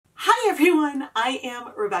everyone, I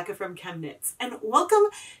am Rebecca from ChemKnits, and welcome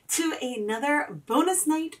to another bonus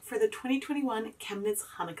night for the 2021 ChemKnits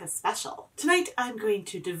Chanukah special. Tonight I'm going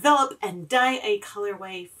to develop and dye a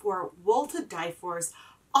colorway for Wool to Dye For's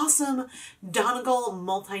awesome Donegal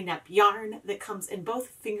multi-nep yarn that comes in both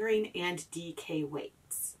fingering and DK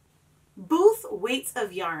weights. Both weights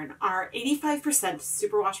of yarn are 85%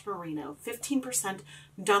 superwash merino, 15%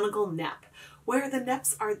 Donegal nep, where the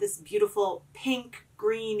neps are this beautiful pink,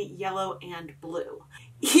 green, yellow, and blue.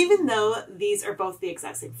 Even though these are both the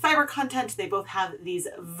exact same fiber content, they both have these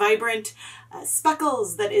vibrant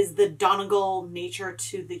speckles that is the Donegal nature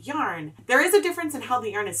to the yarn. There is a difference in how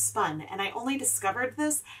the yarn is spun, and I only discovered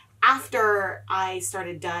this after I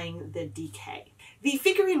started dyeing the DK. The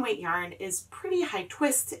figurine weight yarn is pretty high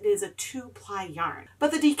twist. It is a 2-ply yarn,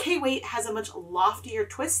 but the DK weight has a much loftier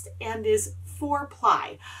twist and is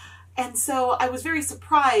 4-ply. And so I was very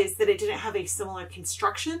surprised that it didn't have a similar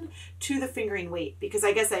construction to the fingering weight, because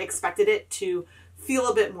I guess I expected it to feel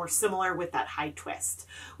a bit more similar with that high twist,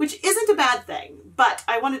 which isn't a bad thing, but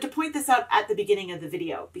I wanted to point this out at the beginning of the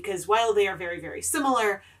video because while they are very, very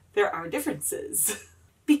similar, there are differences.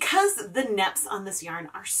 Because the neps on this yarn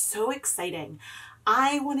are so exciting,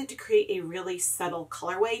 I wanted to create a really subtle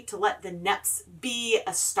colorway to let the neps be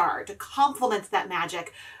a star, to complement that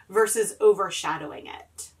magic versus overshadowing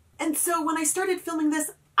it. And so when I started filming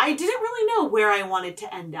this, I didn't really know where I wanted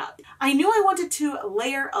to end up. I knew I wanted to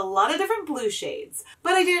layer a lot of different blue shades,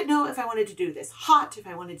 but I didn't know if I wanted to do this hot, if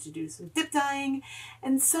I wanted to do some dip dyeing.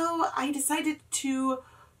 And so I decided to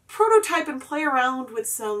prototype and play around with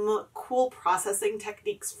some cool processing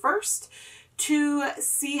techniques first to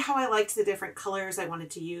see how I liked the different colors I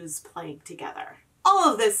wanted to use playing together.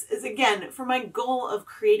 All of this is, again, for my goal of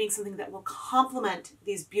creating something that will complement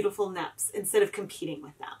these beautiful neps instead of competing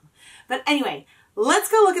with them. But anyway,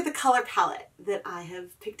 let's go look at the color palette that I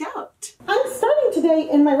have picked out. I'm starting today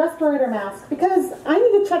in my respirator mask because I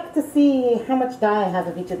need to check to see how much dye I have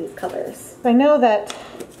of each of these colors. I know that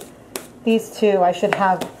these two I should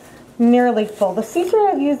have nearly full. The sea spray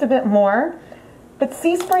I've used a bit more, but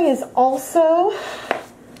sea spray is also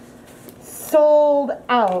sold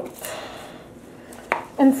out.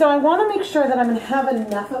 And so I want to make sure that I'm going to have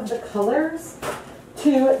enough of the colors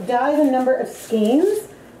to dye the number of skeins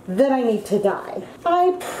that I need to dye.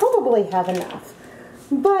 I probably have enough,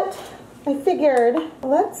 but I figured,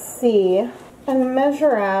 let's see, and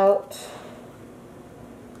measure out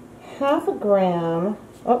half a gram,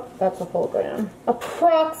 oh, that's a whole gram,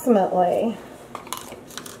 approximately,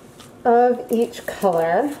 of each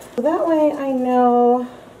color. That way I know,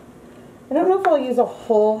 I don't know if I'll use a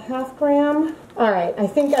whole half gram. All right, I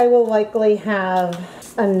think I will likely have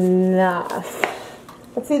enough.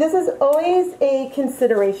 But see, this is always a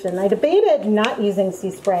consideration. I debated not using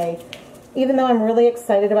sea spray, even though I'm really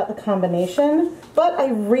excited about the combination, but I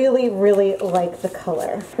really, really like the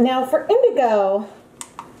color. Now for indigo,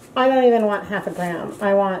 I don't even want half a gram.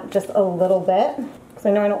 I want just a little bit, because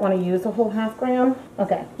I know I don't want to use a whole half gram.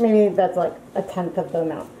 Okay, maybe that's like a tenth of the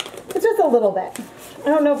amount. It's just a little bit. I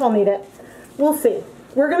don't know if I'll need it. We'll see.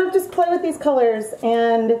 We're gonna just play with these colors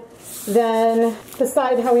and then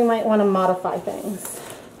decide how we might want to modify things.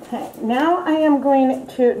 Okay, now I am going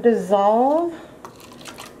to dissolve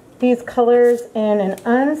these colors in an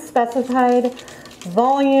unspecified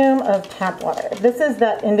volume of tap water. This is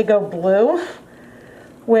that Indigo Blue,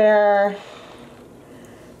 where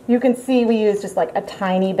you can see we use just like a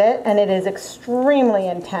tiny bit and it is extremely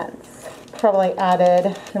intense. Probably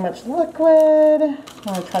added too much liquid. I'm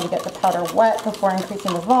going to try to get the powder wet before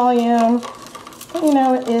increasing the volume. But you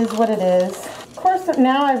know, it is what it is. Of course,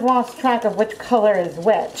 now I've lost track of which color is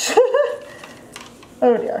which.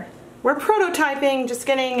 Oh dear. We're prototyping, just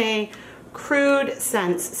getting a crude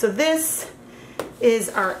sense. So this is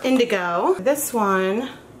our indigo. This one,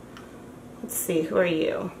 let's see, who are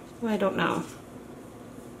you? Oh, I don't know.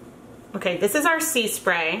 Okay, this is our sea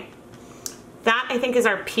spray. That, I think, is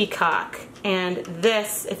our peacock, and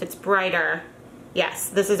this, if it's brighter, yes,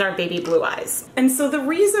 this is our baby blue eyes. And so the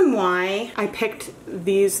reason why I picked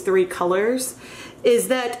these three colors is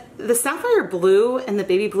that the sapphire blue and the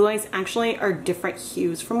baby blue eyes actually are different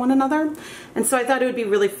hues from one another, and so I thought it would be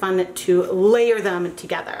really fun to layer them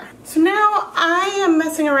together. So now I am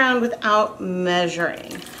messing around without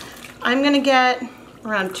measuring. I'm gonna get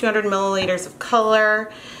around 200 milliliters of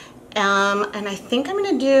color, and I think I'm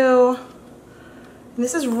gonna do,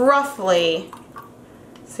 this is roughly,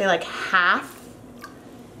 say like half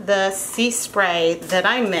the sea spray that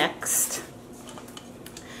I mixed.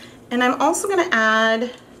 And I'm also gonna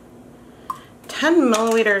add 10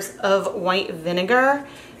 milliliters of white vinegar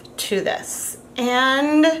to this.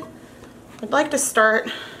 And I'd like to start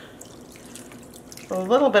a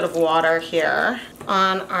little bit of water here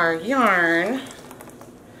on our yarn,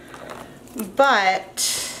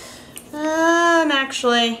 but and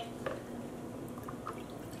actually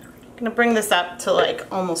I'm gonna bring this up to like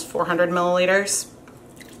almost 400 milliliters.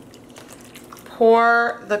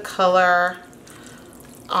 Pour the color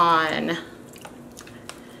on.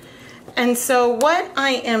 And so what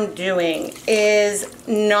I am doing is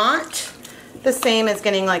not the same as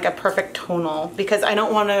getting like a perfect tonal, because I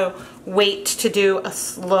don't want to wait to do a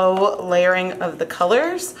slow layering of the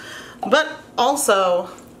colors, but also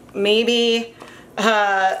maybe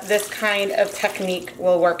this kind of technique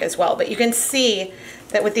will work as well. But you can see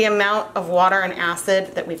that with the amount of water and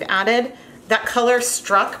acid that we've added, that color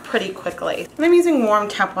struck pretty quickly. And I'm using warm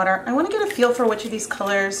tap water. I want to get a feel for which of these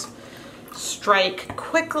colors strike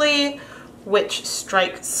quickly, which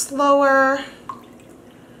strike slower.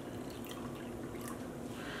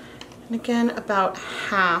 And again, about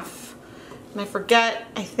half. And I forget,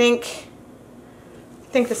 I think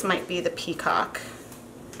this might be the peacock.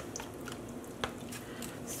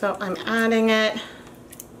 So I'm adding it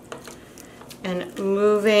and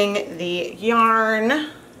moving the yarn.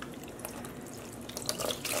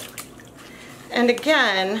 And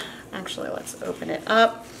again, actually let's open it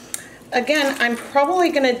up. Again, I'm probably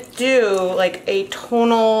gonna do like a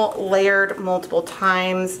tonal layered multiple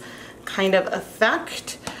times kind of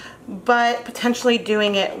effect, but potentially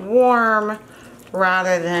doing it warm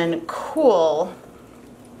rather than cool.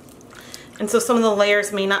 And so some of the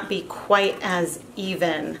layers may not be quite as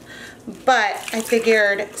even, but I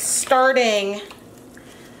figured starting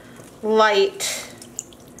light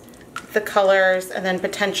the colors and then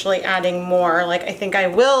potentially adding more. Like I think I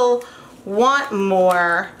will want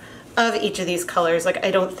more of each of these colors. Like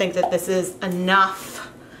I don't think that this is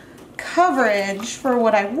enough coverage for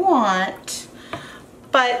what I want.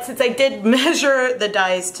 But since I did measure the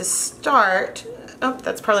dyes to start, oh,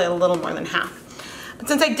 that's probably a little more than half. But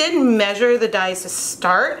since I did measure the dyes to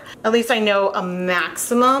start, at least I know a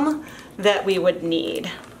maximum that we would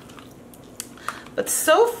need. But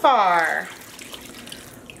so far,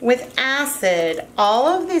 with acid, all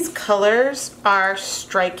of these colors are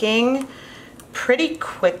striking pretty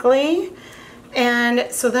quickly,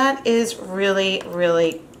 and so that is really,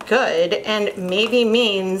 really good, and maybe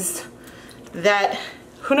means that,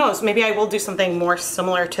 who knows, maybe I will do something more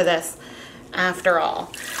similar to this after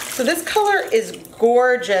all. So this color is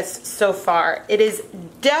gorgeous so far. It is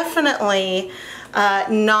definitely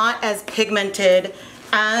not as pigmented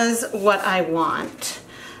as what I want.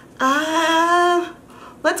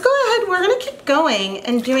 Let's go ahead, we're gonna keep going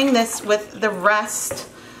and doing this with the rest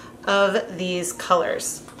of these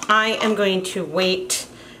colors. I am going to wait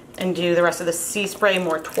and do the rest of the sea spray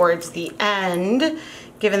more towards the end,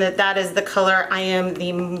 given that that is the color I am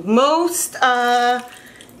the most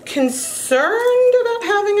concerned about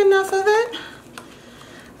having enough of it.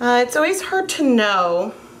 It's always hard to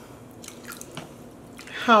know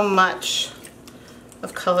how much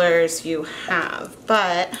of colors you have,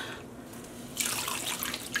 but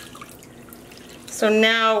so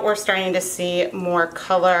now we're starting to see more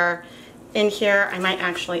color in here. I might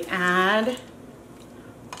actually add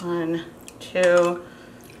 1, 2,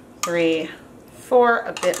 3, 4,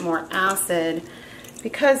 a bit more acid,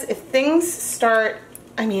 because if things start,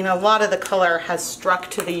 I mean, a lot of the color has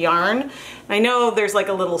struck to the yarn. I know there's like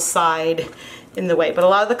a little side in the way, but a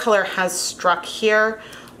lot of the color has struck here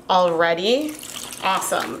already.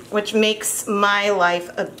 Awesome, which makes my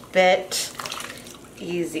life a bit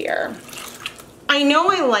easier. I know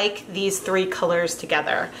I like these three colors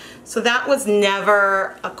together, so that was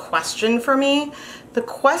never a question for me. The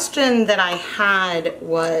question that I had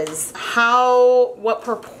was what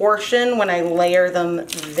proportion when I layer them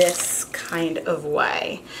this kind of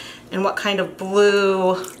way, and what kind of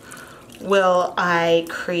blue will I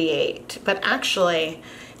create. But actually,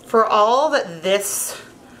 for all that this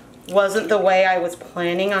wasn't the way I was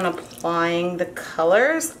planning on applying the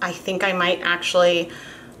colors, I think I might actually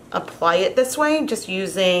apply it this way, just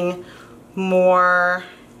using more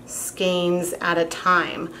skeins at a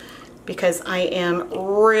time, because I am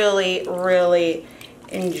really, really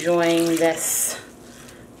enjoying this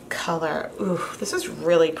color. Ooh, this is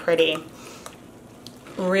really pretty.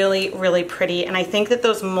 Really, really pretty. And I think that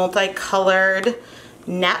those multicolored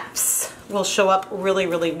neps will show up really,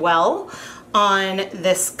 really well on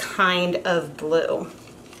this kind of blue.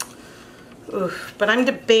 Ooh, but I'm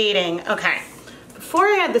debating. Okay, before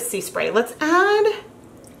I add the sea spray, let's add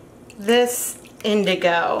this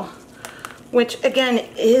indigo, which again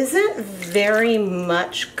isn't very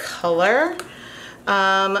much color,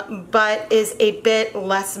 but is a bit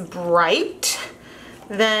less bright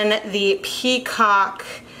than the peacock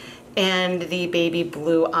and the baby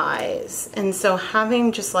blue eyes. And so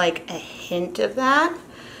having just like a hint of that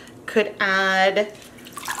could add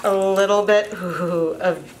a little bit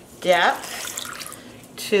of depth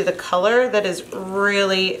to the color that is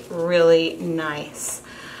really, really nice.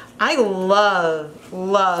 I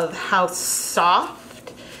love how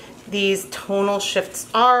soft these tonal shifts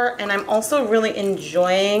are, and I'm also really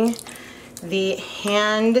enjoying the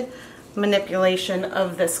hand manipulation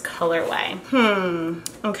of this colorway.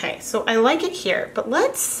 Okay, so I like it here, but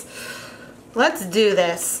let's do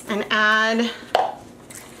this and add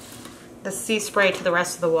the sea spray to the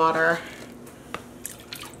rest of the water.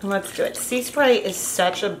 Let's do it. Sea spray is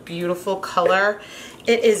such a beautiful color.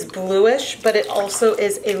 It is bluish, but it also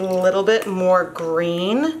is a little bit more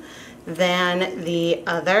green than the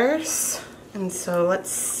others. And so let's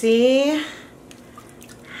see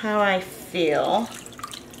how I feel.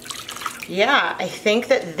 Yeah, I think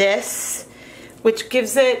that this, which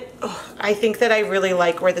gives it, I think that I really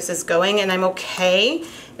like where this is going, and I'm okay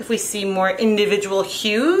if we see more individual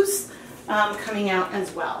hues coming out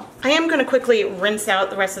as well. I am going to quickly rinse out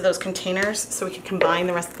the rest of those containers so we can combine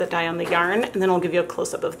the rest of the dye on the yarn, and then I'll give you a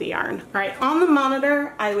close-up of the yarn. All right, on the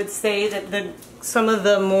monitor, I would say that some of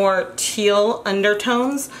the more teal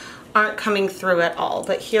undertones aren't coming through at all,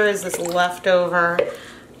 but here is this leftover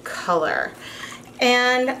color.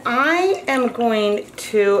 And I am going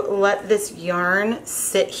to let this yarn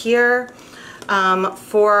sit here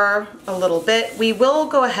for a little bit. We will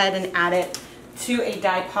go ahead and add it to a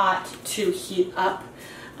dye pot to heat up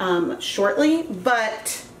shortly,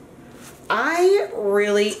 but I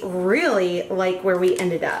really, really like where we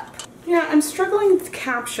ended up. Yeah, I'm struggling to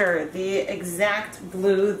capture the exact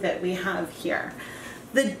blue that we have here.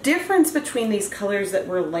 The difference between these colors that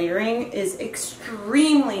we're layering is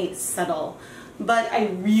extremely subtle, but I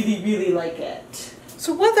really, really like it.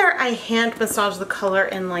 So whether I hand massage the color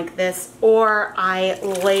in like this or I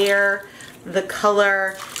layer the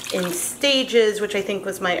color in stages, which I think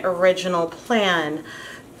was my original plan,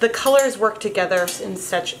 the colors work together in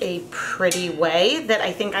such a pretty way that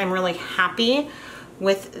I think I'm really happy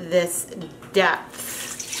with this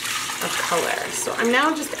depth of color. So I'm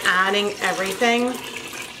now just adding everything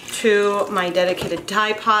to my dedicated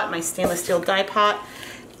dye pot, my stainless steel dye pot.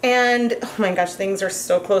 And oh my gosh, things are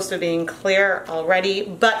so close to being clear already,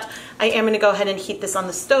 but I am gonna go ahead and heat this on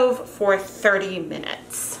the stove for 30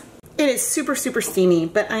 minutes. It is super, super steamy,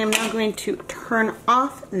 but I am now going to turn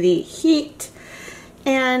off the heat.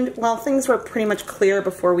 And while things were pretty much clear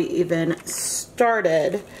before we even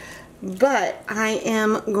started, but I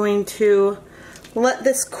am going to let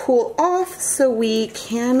this cool off so we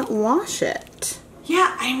can wash it.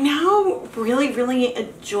 Yeah, I'm now really, really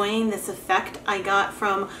enjoying this effect I got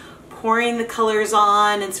from pouring the colors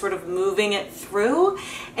on and sort of moving it through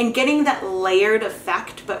and getting that layered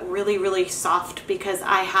effect, but really, really soft, because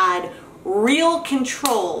I had real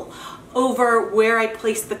control over where I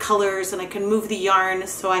placed the colors, and I could move the yarn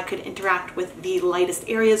so I could interact with the lightest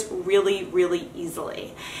areas really, really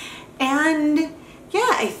easily. And yeah,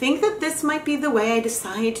 I think that this might be the way I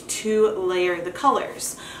decide to layer the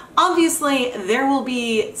colors. Obviously, there will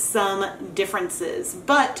be some differences,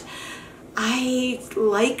 but I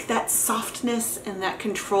like that softness and that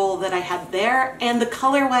control that I had there, and the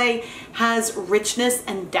colorway has richness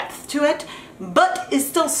and depth to it, but is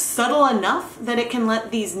still subtle enough that it can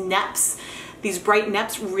let these neps, these bright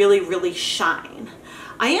neps, really, really shine.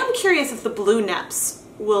 I am curious if the blue neps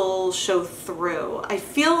will show through. I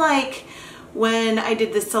feel like when I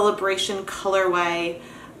did the celebration colorway,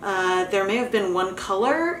 there may have been one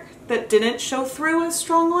color that didn't show through as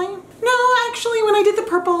strongly. No, actually, when I did the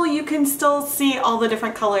purple, you can still see all the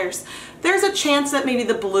different colors. There's a chance that maybe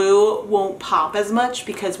the blue won't pop as much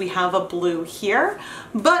because we have a blue here,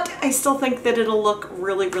 but I still think that it'll look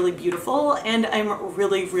really, really beautiful, and I'm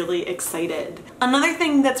really, really excited. Another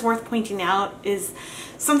thing that's worth pointing out is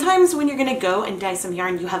sometimes when you're gonna go and dye some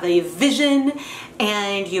yarn, you have a vision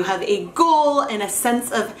and you have a goal and a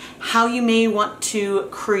sense of how you may want to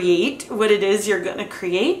create what it is you're gonna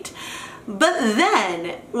create. But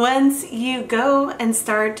then once you go and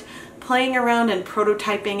start playing around and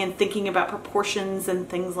prototyping and thinking about proportions and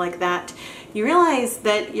things like that, you realize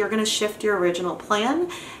that you're gonna shift your original plan,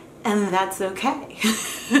 and that's okay.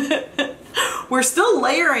 We're still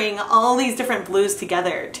layering all these different blues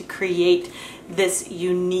together to create this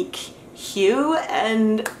unique hue,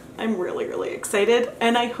 and I'm really, really excited,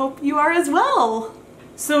 and I hope you are as well.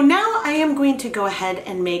 So now I am going to go ahead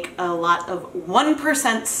and make a lot of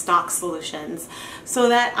 1% stock solutions so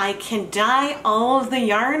that I can dye all of the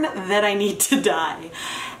yarn that I need to dye.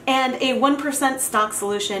 And a 1% stock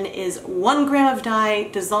solution is 1 gram of dye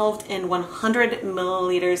dissolved in 100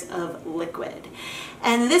 milliliters of liquid.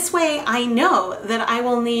 And this way I know that I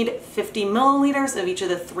will need 50 milliliters of each of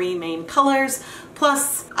the 3 main colors,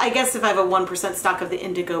 plus I guess if I have a 1% stock of the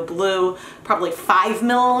Indigo Blue, probably 5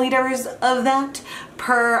 milliliters of that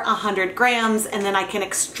per 100 grams, and then I can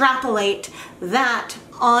extrapolate that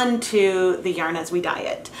onto the yarn as we dye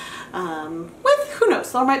it. With, who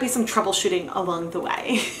knows, there might be some troubleshooting along the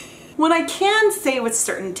way. What I can say with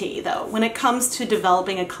certainty though, when it comes to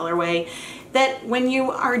developing a colorway, that when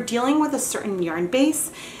you are dealing with a certain yarn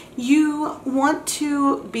base, you want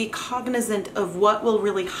to be cognizant of what will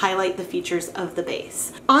really highlight the features of the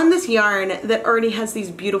base. On this yarn that already has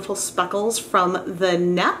these beautiful speckles from the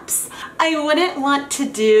neps, I wouldn't want to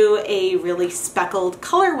do a really speckled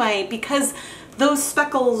colorway because those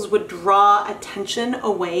speckles would draw attention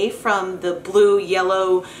away from the blue,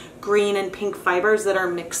 yellow, green, and pink fibers that are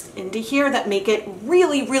mixed into here that make it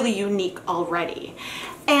really, really unique already.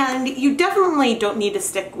 And you definitely don't need to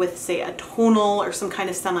stick with, say, a tonal or some kind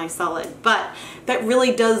of semi-solid, but that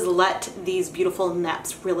really does let these beautiful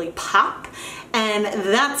neps really pop, and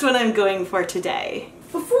that's what I'm going for today.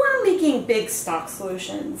 Before making big stock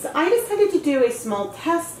solutions, I decided to do a small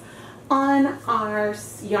test on our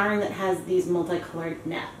yarn that has these multicolored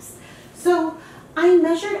neps. So I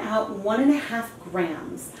measured out 1.5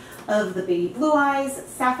 grams of the baby blue eyes,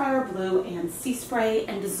 sapphire blue, and sea spray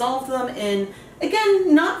and dissolved them in,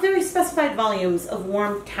 again, not very specified volumes of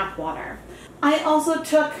warm tap water. I also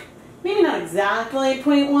took, maybe not exactly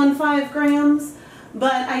 0.15 grams,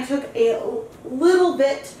 but I took a little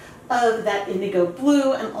bit of that indigo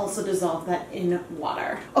blue and also dissolved that in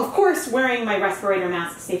water. Of course, wearing my respirator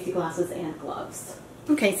mask, safety glasses, and gloves.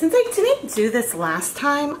 Okay, since I didn't do this last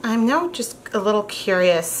time, I'm now just a little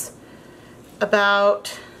curious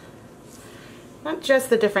about not just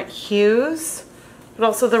the different hues, but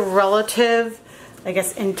also the relative, I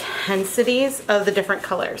guess, intensities of the different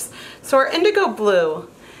colors. So our indigo blue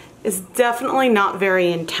is definitely not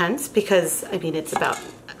very intense because, I mean, it's about,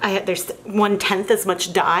 there's 1/10 as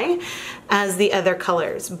much dye as the other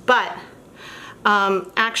colors. But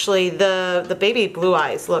actually the baby blue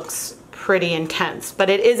eyes looks pretty intense, but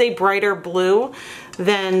it is a brighter blue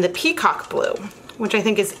than the peacock blue, which I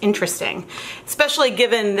think is interesting, especially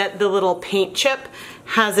given that the little paint chip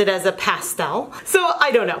has it as a pastel. So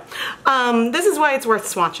I don't know. This is why it's worth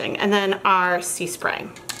swatching. And then our sea spray.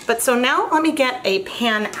 But so now let me get a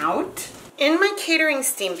pan out. In my catering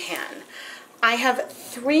steam pan, I have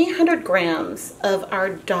 300 grams of our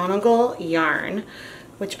donegal yarn,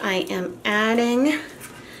 which I am adding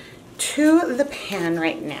to the pan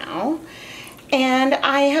right now. And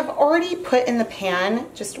I have already put in the pan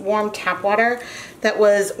just warm tap water that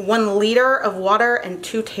was 1 liter of water and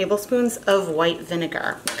 2 tablespoons of white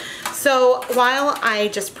vinegar. So while I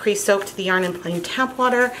just pre-soaked the yarn in plain tap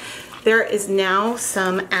water, there is now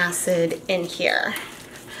some acid in here,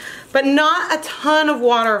 but not a ton of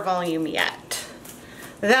water volume yet.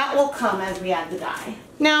 That will come as we add the dye.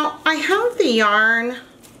 Now I have the yarn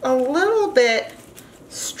a little bit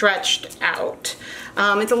stretched out.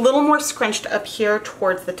 It's a little more scrunched up here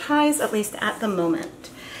towards the ties, at least at the moment.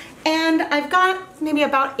 And I've got maybe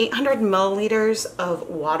about 800 milliliters of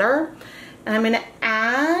water. And I'm gonna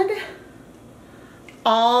add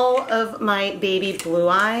all of my baby blue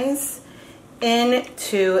eyes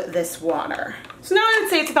into this water. So now I would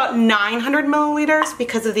say it's about 900 milliliters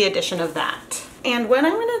because of the addition of that. And what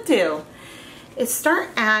I'm gonna do is start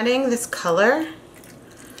adding this color,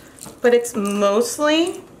 but it's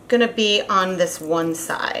mostly gonna be on this one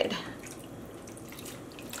side.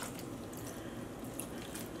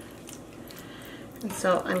 And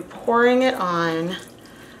so I'm pouring it on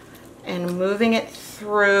and moving it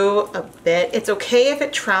through a bit. It's okay if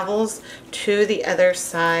it travels to the other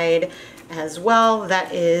side as well.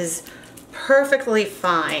 That is perfectly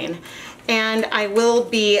fine. And I will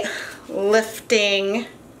be lifting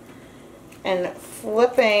and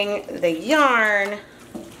flipping the yarn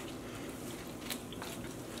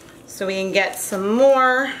so we can get some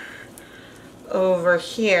more over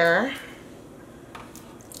here.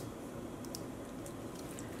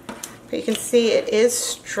 But you can see it is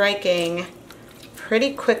striking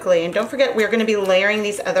pretty quickly. And don't forget, we're going to be layering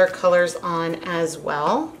these other colors on as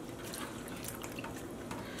well.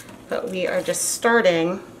 But we are just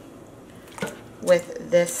starting with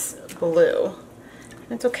this blue.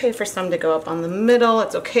 It's okay for some to go up on the middle.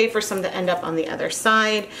 It's okay for some to end up on the other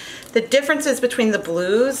side. The differences between the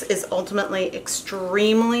blues is ultimately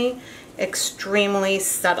extremely, extremely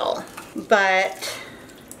subtle. But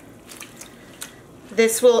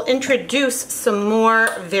this will introduce some more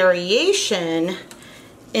variation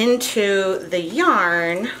into the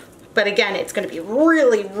yarn, but again, it's going to be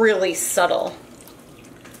really, really subtle.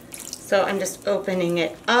 So I'm just opening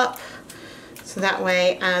it up so that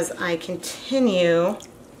way as I continue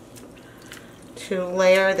to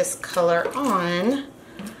layer this color on,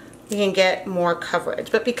 you can get more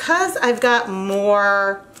coverage. But because I've got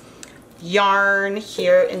more yarn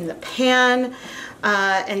here in the pan,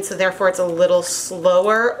 and so therefore it's a little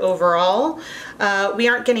slower overall, we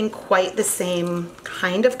aren't getting quite the same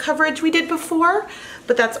kind of coverage we did before,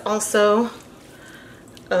 but that's also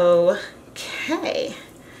okay.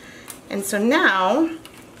 And so now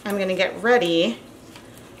I'm going to get ready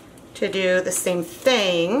to do the same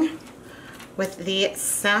thing with the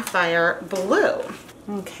sapphire blue.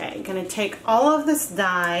 Okay, gonna take all of this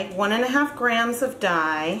dye, 1.5 grams of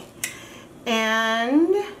dye,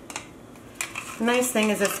 and the nice thing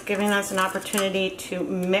is it's giving us an opportunity to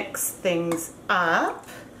mix things up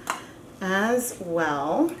as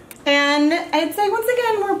well. And I'd say once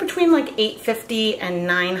again, we're between like 850 and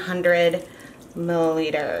 900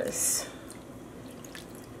 milliliters.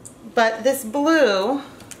 But this blue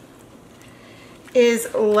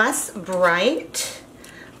is less bright,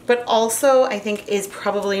 but also I think is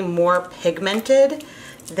probably more pigmented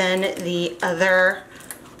than the other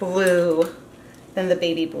blue, than the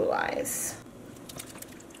baby blue eyes.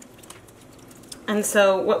 And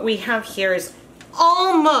so what we have here is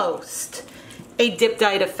almost a dip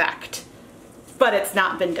dyed effect, but it's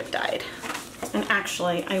not been dip dyed. And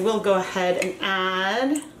actually I will go ahead and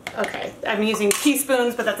add, okay, I'm using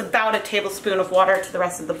teaspoons, but that's about a tablespoon of water to the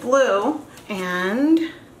rest of the blue.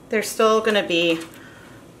 And there's still gonna be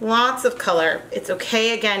lots of color. It's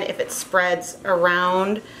okay again if it spreads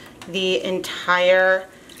around the entire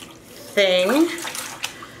thing.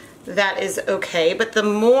 That is okay, but the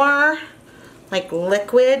more like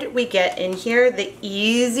liquid we get in here, the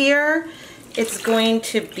easier it's going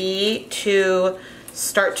to be to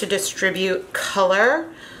start to distribute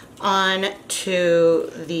color onto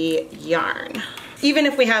the yarn, even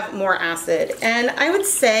if we have more acid. And I would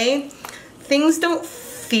say things don't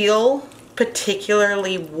feel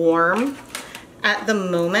particularly warm at the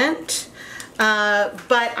moment,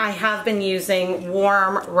 but I have been using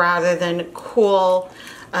warm rather than cool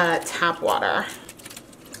tap water.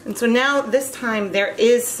 And so now this time there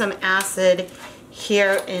is some acid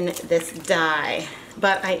here in this dye,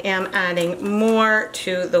 but I am adding more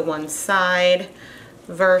to the one side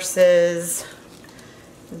versus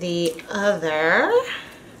the other.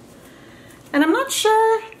 And I'm not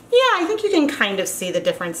sure, yeah, I think you can kind of see the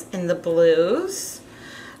difference in the blues.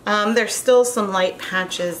 There's still some light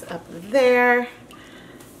patches up there.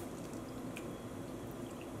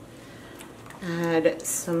 Add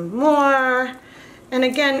some more. And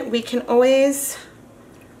again, we can always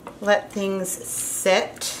let things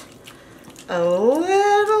sit a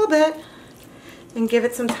little bit and give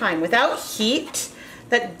it some time. Without heat,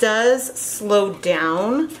 that does slow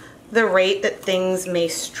down the rate that things may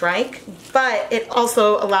strike, but it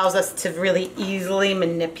also allows us to really easily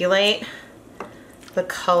manipulate the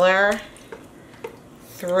color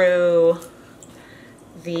through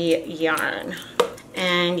the yarn.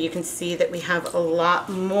 And you can see that we have a lot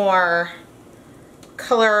more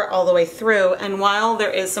color all the way through, and while there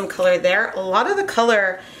is some color there, a lot of the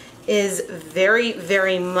color is very,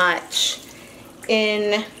 very much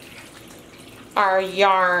in our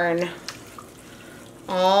yarn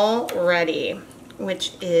already,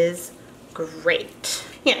 which is great.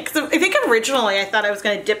 Yeah, because I think originally I thought I was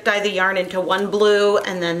going to dip dye the yarn into one blue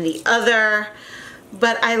and then the other,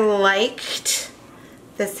 but I liked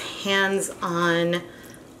this hands-on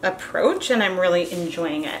approach and I'm really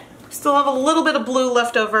enjoying it. Still have a little bit of blue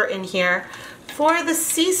left over in here. For the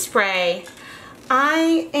sea spray,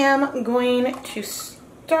 I am going to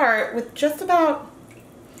start with just about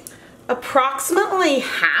approximately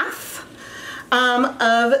half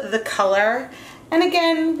of the color. And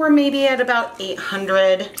again, we're maybe at about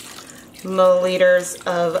 800 milliliters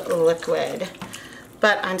of liquid.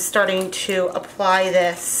 But I'm starting to apply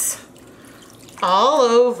this all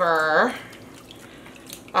over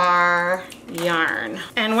our yarn.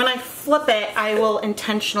 And when I flip it, I will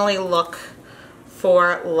intentionally look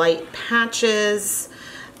for light patches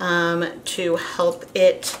to help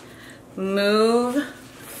it move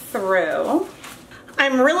through.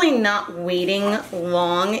 I'm really not waiting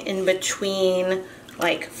long in between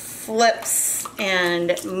like flips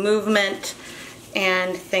and movement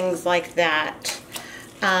and things like that.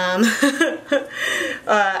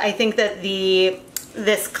 I think that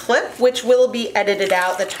this clip, which will be edited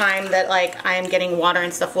out, the time that like I'm getting water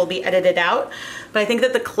and stuff will be edited out, but I think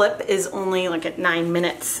that the clip is only like at 9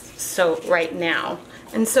 minutes so right now.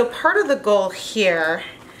 And so part of the goal here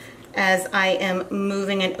as I am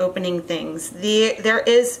moving and opening things. There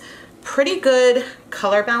is pretty good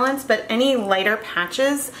color balance, but any lighter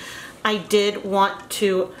patches I did want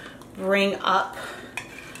to bring up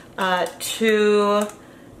to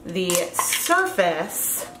the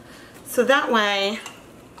surface, so that way,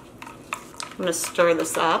 I'm gonna stir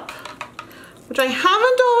this up, which I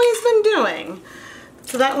haven't always been doing.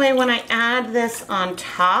 So that way when I add this on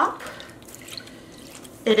top,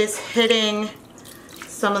 it is hitting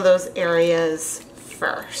some of those areas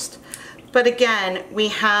first. But again, we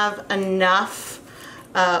have enough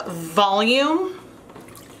volume.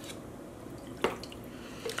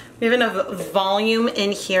 We have enough volume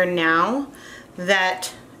in here now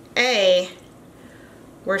that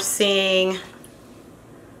we're seeing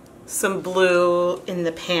some blue in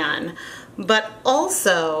the pan, but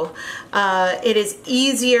also it is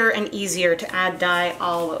easier and easier to add dye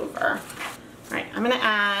all over. All right, I'm gonna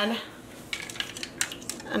add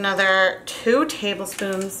another 2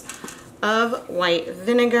 tablespoons of white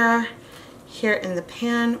vinegar here in the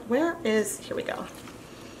pan. Here we go.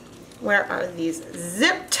 Where are these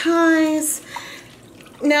zip ties?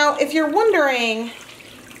 Now, if you're wondering,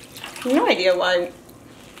 no idea why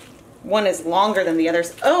one is longer than the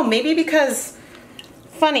others. Oh, maybe because,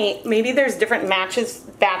 funny, maybe there's different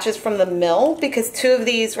batches from the mill, because 2 of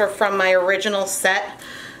these were from my original set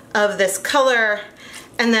of this color,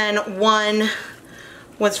 and then 1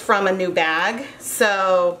 was from a new bag.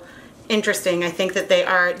 So interesting. I think that they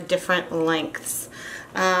are different lengths.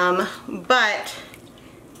 But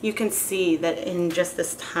you can see that in just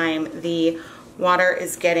this time, the water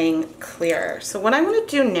is getting clearer. So what I'm going to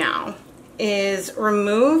do now is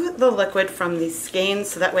remove the liquid from these skeins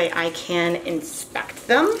so that way I can inspect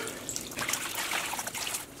them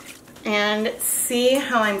and see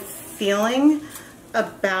how I'm feeling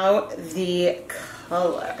about the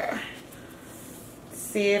color.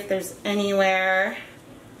 See if there's anywhere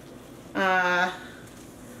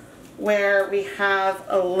where we have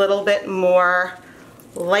a little bit more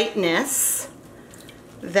lightness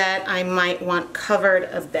that I might want covered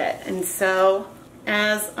a bit. And so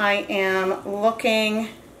as I am looking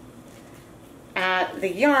at the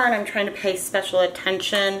yarn, I'm trying to pay special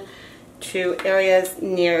attention to areas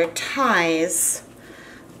near ties,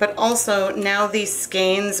 but also now these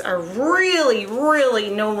skeins are really, really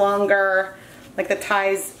no longer, like the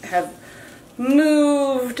ties have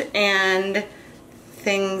moved and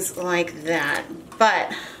things like that.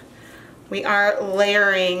 But we are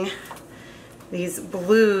layering these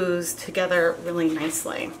blues together really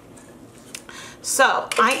nicely. So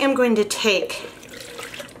I am going to take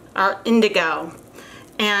our indigo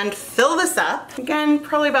and fill this up. Again,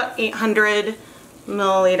 probably about 800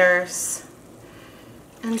 milliliters.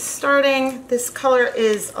 And starting, this color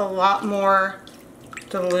is a lot more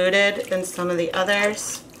diluted than some of the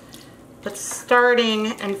others, but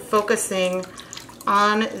starting and focusing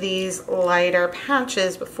on these lighter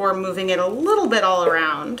patches before moving it a little bit all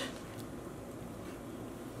around.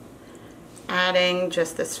 Adding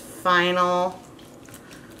just this final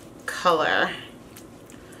color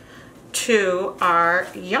to our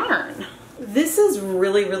yarn. This is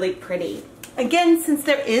really, really pretty. Again, since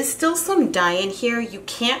there is still some dye in here, you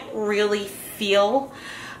can't really feel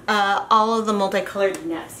all of the multicolored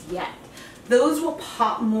neps yet. Those will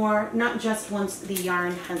pop more, not just once the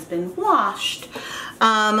yarn has been washed,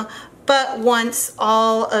 but once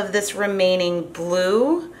all of this remaining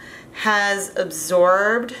blue has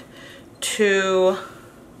absorbed to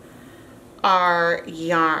our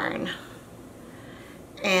yarn.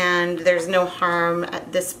 And there's no harm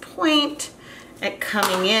at this point at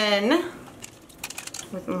coming in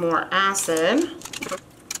with more acid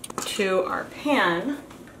to our pan.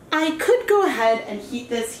 I could go ahead and heat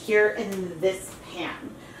this here in this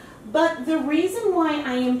pan, but the reason why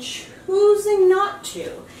I am choosing not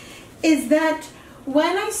to is that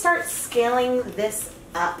when I start scaling this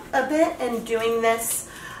up a bit and doing this,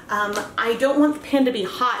 I don't want the pan to be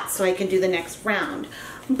hot so I can do the next round.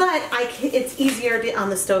 But it's easier to, on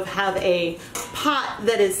the stove, have a pot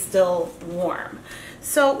that is still warm.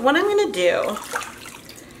 So what I'm going to do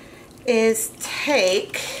is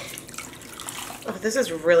take, oh, this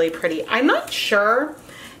is really pretty. I'm not sure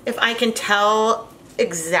if I can tell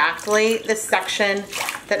exactly the section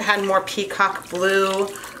that had more peacock blue.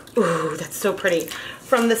 Ooh, that's so pretty.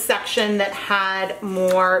 From the section that had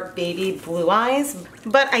more baby blue eyes.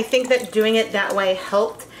 But I think that doing it that way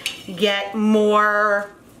helped get more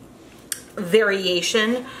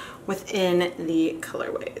variation within the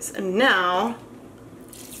colorways. And now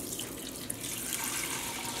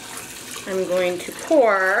I'm going to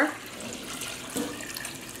pour.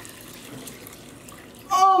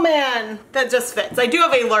 Oh Oh man, that just fits. I do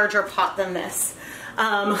have a larger pot than this. But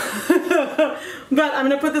I'm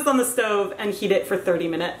gonna put this on the stove and heat it for 30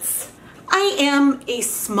 minutes. I am a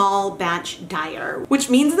small batch dyer, which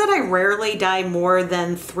means that I rarely dye more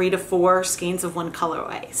than 3 to 4 skeins of one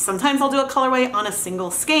colorway. Sometimes I'll do a colorway on a single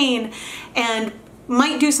skein and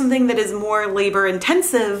might do something that is more labor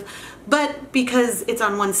intensive, but because it's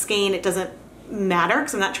on one skein, it doesn't matter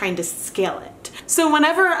because I'm not trying to scale it. So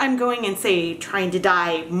whenever I'm going and say trying to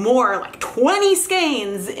dye more, like 20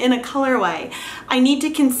 skeins in a colorway, I need to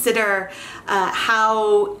consider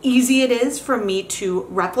how easy it is for me to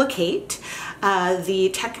replicate the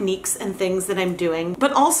techniques and things that I'm doing,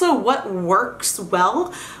 but also what works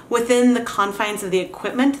well within the confines of the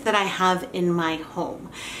equipment that I have in my home.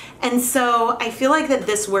 And so I feel like that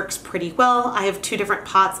this works pretty well. I have 2 different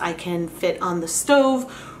pots I can fit on the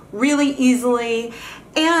stove really easily,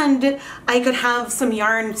 and I could have some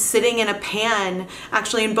yarn sitting in a pan,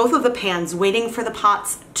 actually in both of the pans, waiting for the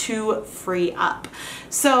pots to free up.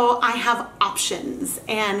 So I have options,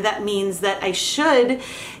 and that means that I should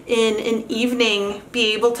in an evening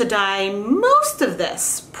be able to dye most of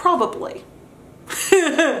this, probably.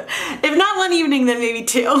 If not one evening, then maybe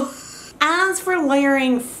 2. As for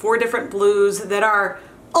layering 4 different blues that are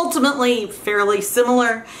ultimately fairly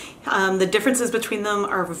similar, the differences between them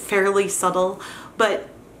are fairly subtle, but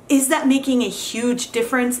is that making a huge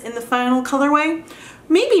difference in the final colorway?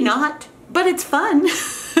 Maybe not, but it's fun.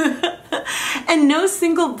 And no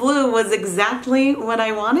single blue was exactly what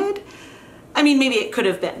I wanted. I mean, maybe it could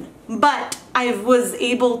have been, but I was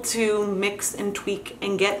able to mix and tweak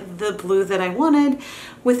and get the blue that I wanted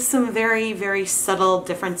with some very, very subtle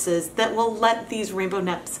differences that will let these rainbow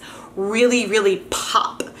neps really, really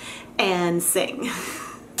pop and sing.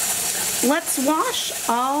 Let's wash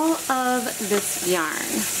all of this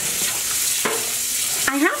yarn.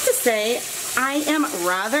 I have to say, I am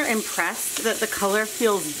rather impressed that the color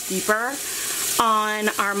feels deeper on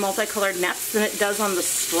our multicolored neps than it does on the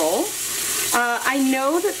stroll. I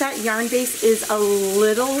know that that yarn base is a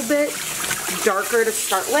little bit darker to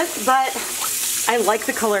start with, but I like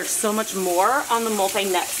the color so much more on the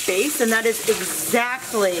multi-net base, and that is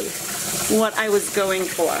exactly what I was going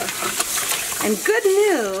for. And good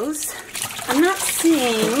news, I'm not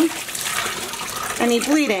seeing any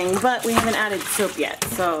bleeding, but we haven't added soap yet,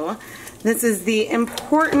 so this is the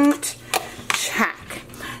important check.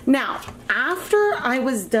 Now, after I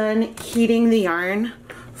was done heating the yarn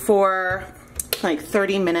for like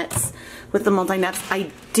 30 minutes with the multi-nets,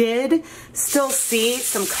 I did still see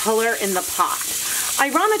some color in the pot.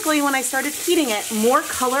 Ironically, when I started heating it, more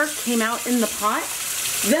color came out in the pot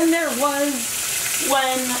than there was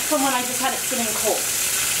from when I just had it sitting cold.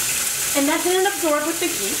 And that didn't absorb with the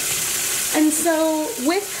heat. And so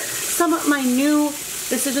with some of my new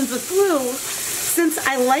decisions with blue, since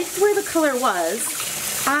I liked where the color was,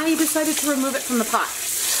 I decided to remove it from the pot.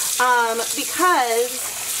 Because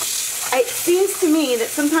it seems to me that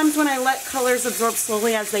sometimes when I let colors absorb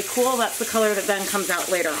slowly as they cool, that's the color that then comes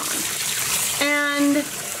out later on. And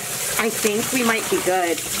I think we might be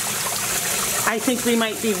good. I think we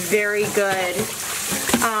might be very good.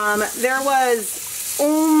 There was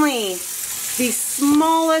only the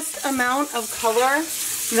smallest amount of color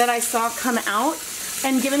that I saw come out,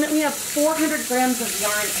 and given that we have 400 grams of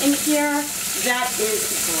yarn in here, that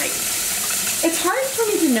is great. It's hard for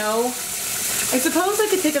me to know. I suppose I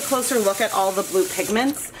could take a closer look at all the blue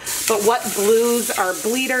pigments, but what blues are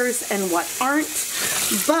bleeders and what aren't.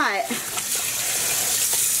 But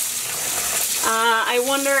I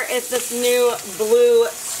wonder if this new blue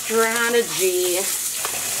strategy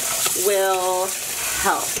will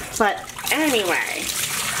help. But anyway,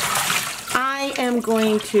 I am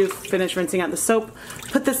going to finish rinsing out the soap,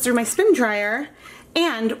 put this through my spin dryer,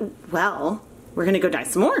 and, well, we're gonna go dye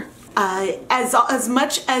some more. As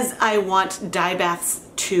much as I want dye baths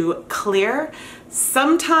to clear,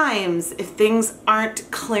 sometimes if things aren't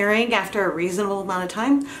clearing after a reasonable amount of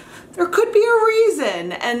time, there could be a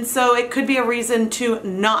reason. And so it could be a reason to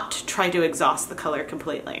not try to exhaust the color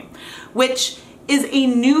completely, which is a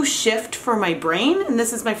new shift for my brain. And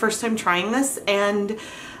this is my first time trying this. And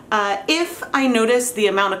if I notice the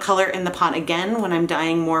amount of color in the pot again when I'm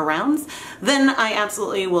dyeing more rounds, then I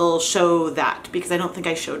absolutely will show that, because I don't think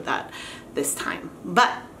I showed that this time.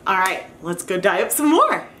 But all right, let's go dye up some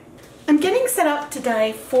more. I'm getting set up to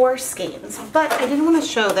dye 4 skeins, but I didn't want to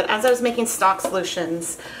show that as I was making stock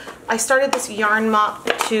solutions, I started this yarn mop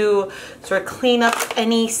to sort of clean up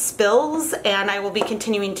any spills, and I will be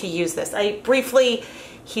continuing to use this. I briefly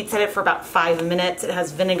heat set it for about 5 minutes. It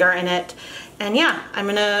has vinegar in it. And yeah, I'm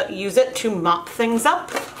gonna use it to mop things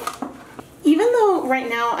up. Even though right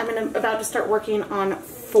now I'm about to start working on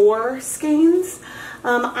 4 skeins.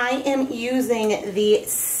 I am using the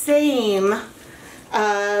same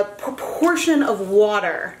proportion of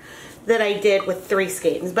water that I did with 3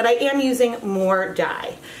 skeins, but I am using more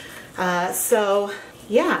dye. So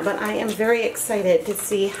yeah, but I am very excited to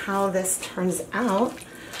see how this turns out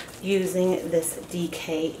using this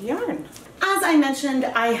DK yarn. As I mentioned,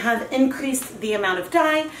 I have increased the amount of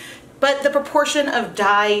dye, but the proportion of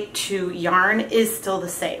dye to yarn is still the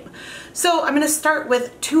same. So I'm going to start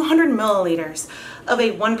with 200 milliliters of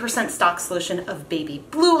a 1% stock solution of baby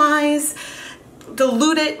blue eyes,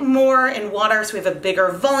 dilute it more in water so we have a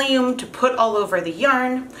bigger volume to put all over the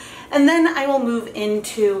yarn, and then I will move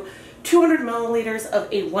into 200 milliliters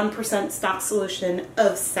of a 1% stock solution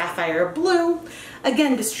of sapphire blue,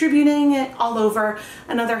 again distributing it all over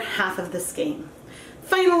another half of the skein.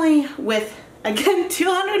 Finally, with again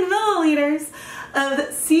 200 milliliters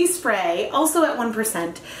of sea spray, also at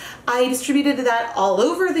 1%, I distributed that all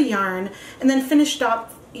over the yarn and then finished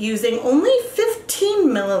up using only 15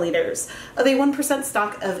 milliliters of a 1%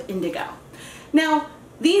 stock of indigo. Now,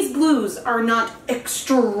 these blues are not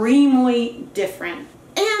extremely different,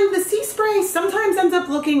 and the sea spray sometimes ends up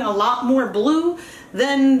looking a lot more blue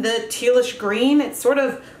than the tealish green. It's sort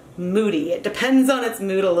of moody. It depends on its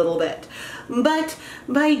mood a little bit. But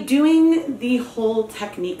by doing the whole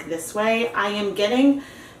technique this way, I am getting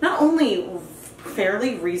not only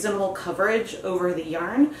fairly reasonable coverage over the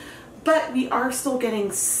yarn, but we are still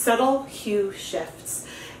getting subtle hue shifts,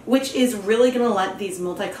 which is really going to let these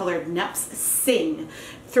multicolored neps sing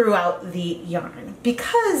throughout the yarn.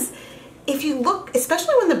 Because if you look,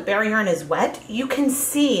 especially when the bare yarn is wet, you can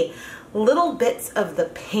see little bits of the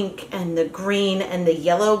pink and the green and the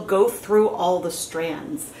yellow go through all the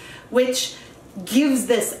strands, which gives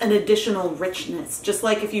this an additional richness, just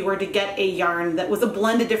like if you were to get a yarn that was a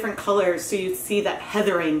blend of different colors, so you'd see that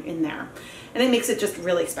heathering in there. And it makes it just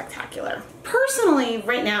really spectacular. Personally,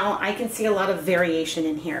 right now, I can see a lot of variation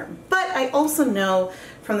in here, but I also know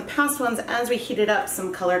from the past ones, as we heat it up,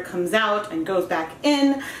 some color comes out and goes back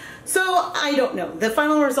in. So I don't know. The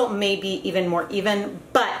final result may be even more even,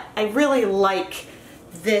 but I really like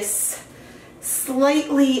this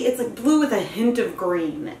slightly, it's like blue with a hint of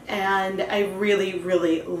green, and I really,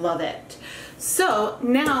 really love it. So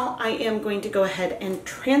now I am going to go ahead and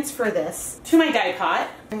transfer this to my dye pot.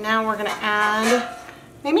 And now we're gonna add,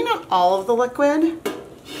 maybe not all of the liquid.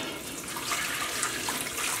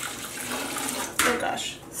 Oh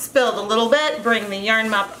gosh. Spilled a little bit, bring the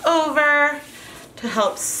yarn mop over to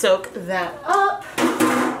help soak that up.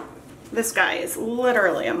 This guy is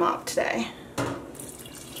literally a mop today.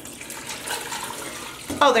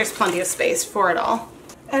 Oh, there's plenty of space for it all.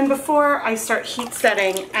 And before I start heat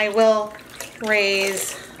setting, I will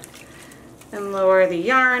raise and lower the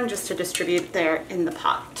yarn just to distribute there in the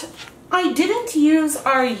pot. I didn't use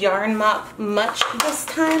our yarn mop much this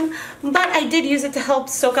time, but I did use it to help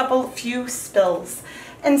soak up a few spills.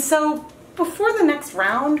 And so before the next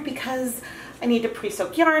round, because I need to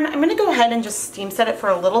pre-soak yarn, I'm gonna go ahead and just steam set it for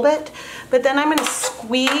a little bit, but then I'm gonna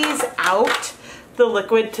squeeze out the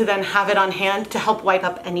liquid to then have it on hand to help wipe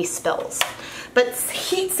up any spills. But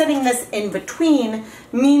heat setting this in between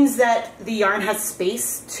means that the yarn has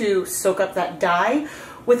space to soak up that dye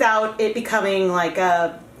without it becoming like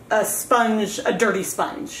a sponge, a dirty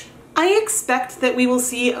sponge. I expect that we will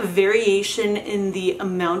see a variation in the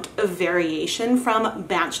amount of variation from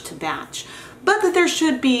batch to batch, but that there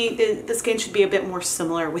should be, the skein should be a bit more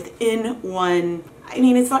similar within one. I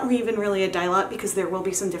mean, it's not even really a dye lot because there will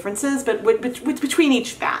be some differences, but between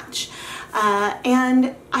each batch.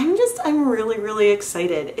 And I'm really, really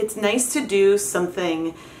excited. It's nice to do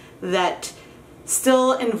something that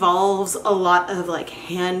still involves a lot of like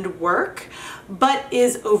hand work, but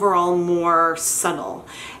is overall more subtle.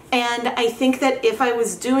 And I think that if I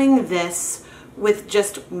was doing this with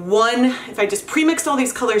just one, if I just pre-mixed all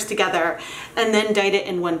these colors together and then dyed it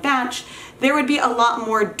in one batch, there would be a lot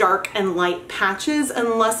more dark and light patches and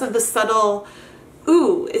less of the subtle,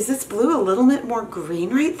 ooh, is this blue a little bit more green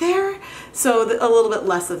right there? So a little bit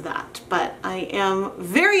less of that. But I am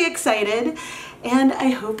very excited and I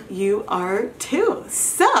hope you are too.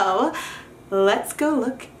 So let's go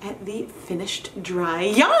look at the finished dry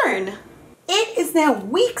yarn. It is now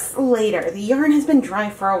weeks later. The yarn has been dry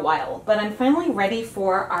for a while, but I'm finally ready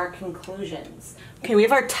for our conclusions. Okay, we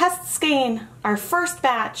have our test skein, our first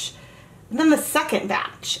batch, and then the second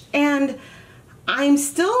batch. And I'm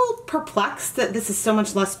still perplexed that this is so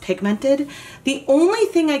much less pigmented. The only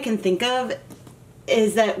thing I can think of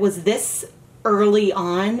is that was this early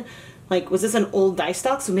on, like was this an old dye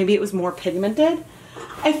stock, so maybe it was more pigmented?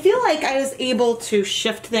 I feel like I was able to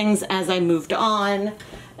shift things as I moved on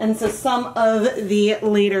And so some of the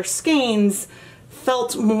later skeins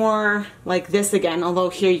felt more like this again, although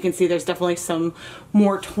here you can see there's definitely some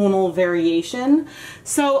more tonal variation.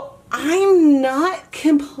 So I'm not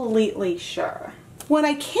completely sure. What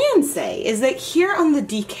I can say is that here on the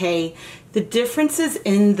DK, the differences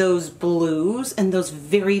in those blues and those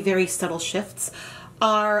very, very subtle shifts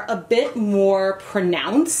are a bit more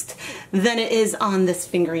pronounced than it is on this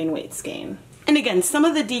fingering weight skein. And again, some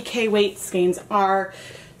of the DK weight skeins are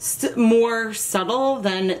more subtle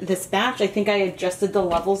than this batch. I think I adjusted the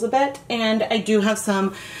levels a bit, and I do have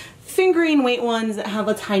some fingering weight ones that have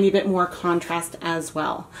a tiny bit more contrast as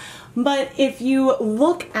well. But if you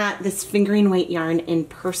look at this fingering weight yarn in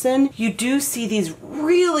person, you do see these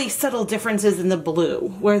really subtle differences in the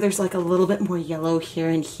blue, where there's like a little bit more yellow here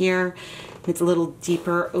and here. It's a little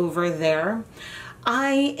deeper over there.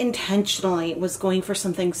 I intentionally was going for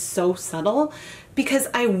something so subtle because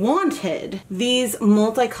I wanted these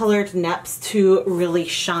multicolored neps to really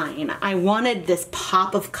shine. I wanted this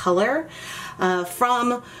pop of color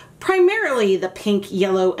from primarily the pink,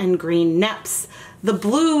 yellow, and green neps. The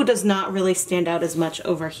blue does not really stand out as much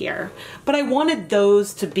over here, but I wanted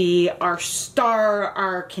those to be our star,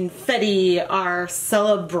 our confetti, our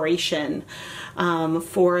celebration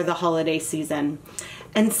for the holiday season.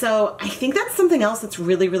 And so I think that's something else that's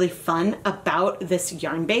really, really fun about this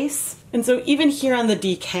yarn base. And so even here on the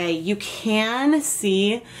DK, you can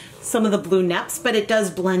see some of the blue neps, but it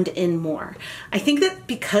does blend in more. I think that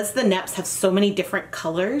because the neps have so many different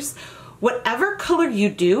colors, whatever color you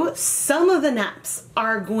do, some of the neps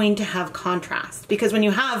are going to have contrast, because when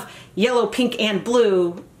you have yellow, pink, and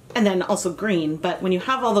blue, and then also green, but when you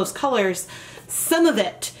have all those colors, some of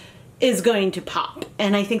it is going to pop.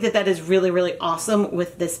 And I think that that is really, really awesome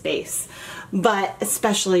with this base. But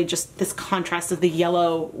especially just this contrast of the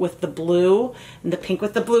yellow with the blue and the pink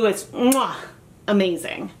with the blue is mwah,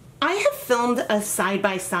 amazing. I have filmed a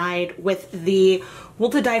side-by-side with the Wool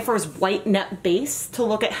to Die For's white net base to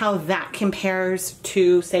look at how that compares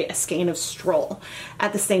to, say, a skein of Stroll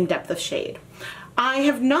at the same depth of shade. I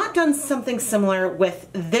have not done something similar with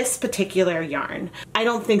this particular yarn. I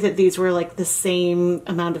don't think that these were like the same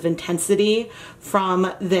amount of intensity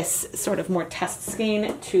from this sort of more test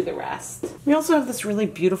skein to the rest. We also have this really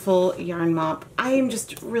beautiful yarn mop. I am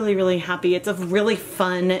just really, really happy. It's a really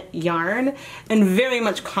fun yarn and very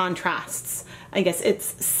much contrasts, I guess,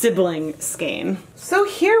 its sibling skein. So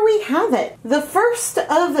here we have it. The first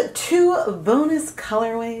of 2 bonus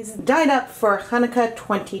colorways dyed up for Chanukah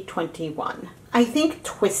 2021. I think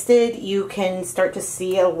twisted, you can start to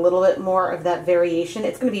see a little bit more of that variation.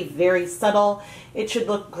 It's going to be very subtle. It should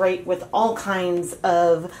look great with all kinds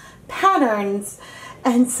of patterns.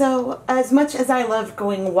 And so as much as I love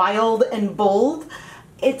going wild and bold,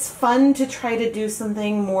 it's fun to try to do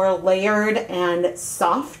something more layered and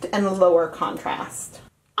soft and lower contrast.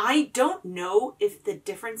 I don't know if the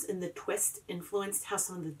difference in the twist influenced how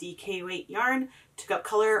some of the DK weight yarn took up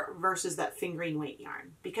color versus that fingering weight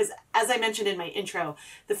yarn. Because as I mentioned in my intro,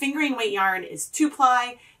 the fingering weight yarn is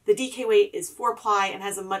 2-ply, the DK weight is 4-ply and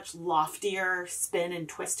has a much loftier spin and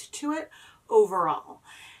twist to it overall.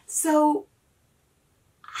 So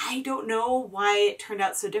I don't know why it turned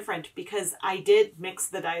out so different, because I did mix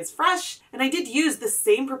the dyes fresh and I did use the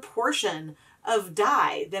same proportion of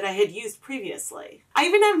dye that I had used previously. I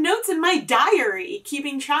even have notes in my diary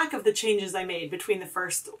keeping track of the changes I made between the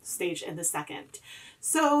first stage and the second.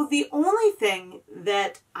 So the only thing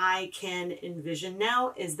that I can envision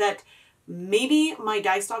now is that maybe my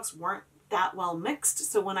dye stocks weren't that well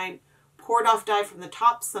mixed. So when I poured off dye from the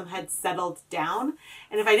top, some had settled down.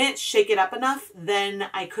 And if I didn't shake it up enough, then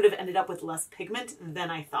I could have ended up with less pigment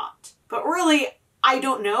than I thought. But really, I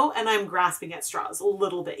don't know, and I'm grasping at straws a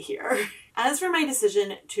little bit here. As for my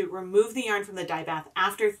decision to remove the yarn from the dye bath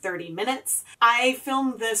after 30 minutes, I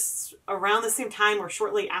filmed this around the same time or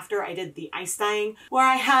shortly after I did the ice dyeing, where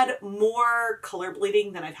I had more color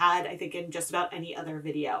bleeding than I've had, I think, in just about any other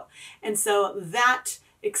video. And so that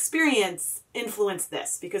experience influenced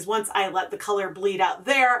this, because once I let the color bleed out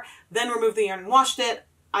there, then removed the yarn and washed it,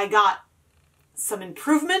 I got some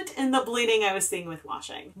improvement in the bleeding I was seeing with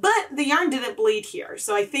washing. But the yarn didn't bleed here,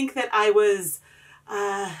 so I think that I was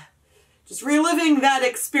just reliving that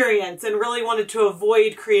experience and really wanted to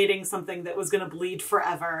avoid creating something that was going to bleed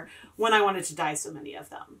forever when I wanted to dye so many of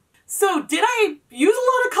them. So did I use a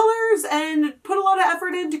lot of colors and put a lot of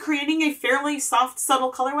effort into creating a fairly soft,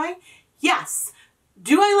 subtle colorway? Yes.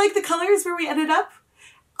 Do I like the colors where we ended up?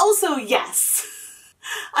 Also, yes.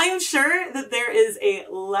 I'm sure that there is a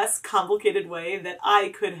less complicated way that I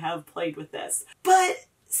could have played with this, but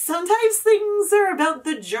sometimes things are about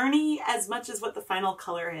the journey as much as what the final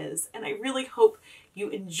color is, and I really hope you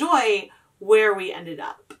enjoy where we ended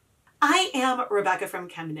up. I am Rebecca from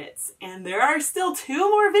ChemKnits, and there are still 2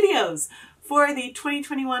 more videos for the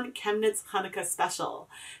 2021 ChemKnits Chanukah special.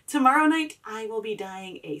 Tomorrow night I will be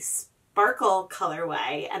dyeing a sparkle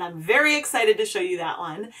colorway, and I'm very excited to show you that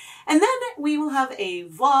one. And then we will have a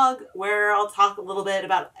vlog where I'll talk a little bit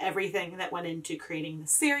about everything that went into creating the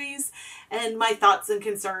series and my thoughts and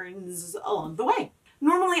concerns along the way.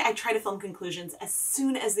 Normally I try to film conclusions as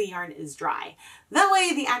soon as the yarn is dry. That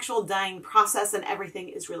way the actual dyeing process and everything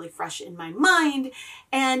is really fresh in my mind,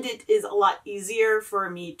 and it is a lot easier for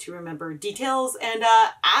me to remember details and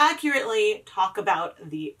accurately talk about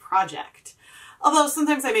the project. Although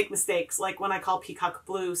sometimes I make mistakes, like when I call peacock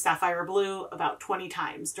blue sapphire blue about 20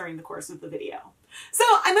 times during the course of the video. So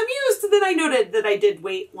I'm amused that I noted that I did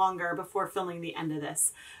wait longer before filming the end of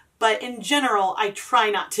this. But in general, I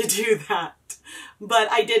try not to do that.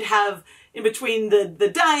 But I did have, in between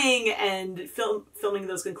the dyeing and filming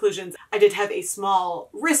those conclusions, I did have a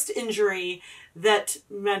small wrist injury that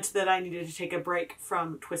meant that I needed to take a break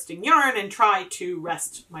from twisting yarn and try to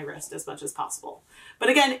rest my wrist as much as possible. But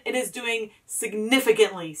again, it is doing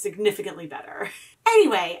significantly better.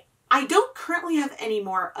 Anyway, I don't currently have any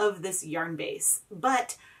more of this yarn base,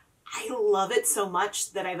 but I love it so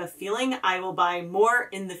much that I have a feeling I will buy more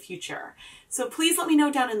in the future. So please let me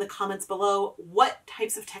know down in the comments below what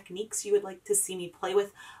types of techniques you would like to see me play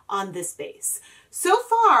with on this base. So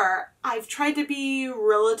far, I've tried to be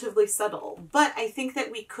relatively subtle, but I think that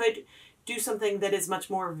we could do something that is much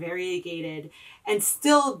more variegated and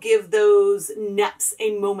still give those neps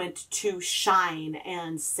a moment to shine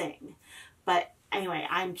and sing. But anyway,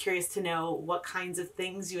 I'm curious to know what kinds of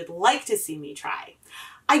things you would like to see me try.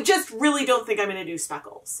 I just really don't think I'm going to do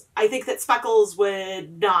speckles. I think that speckles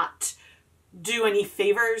would not do any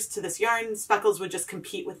favors to this yarn. Speckles would just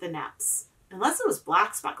compete with the neps. Unless it was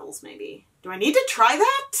black speckles, maybe. Do I need to try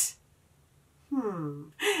that?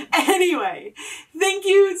 Anyway, thank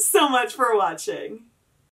you so much for watching.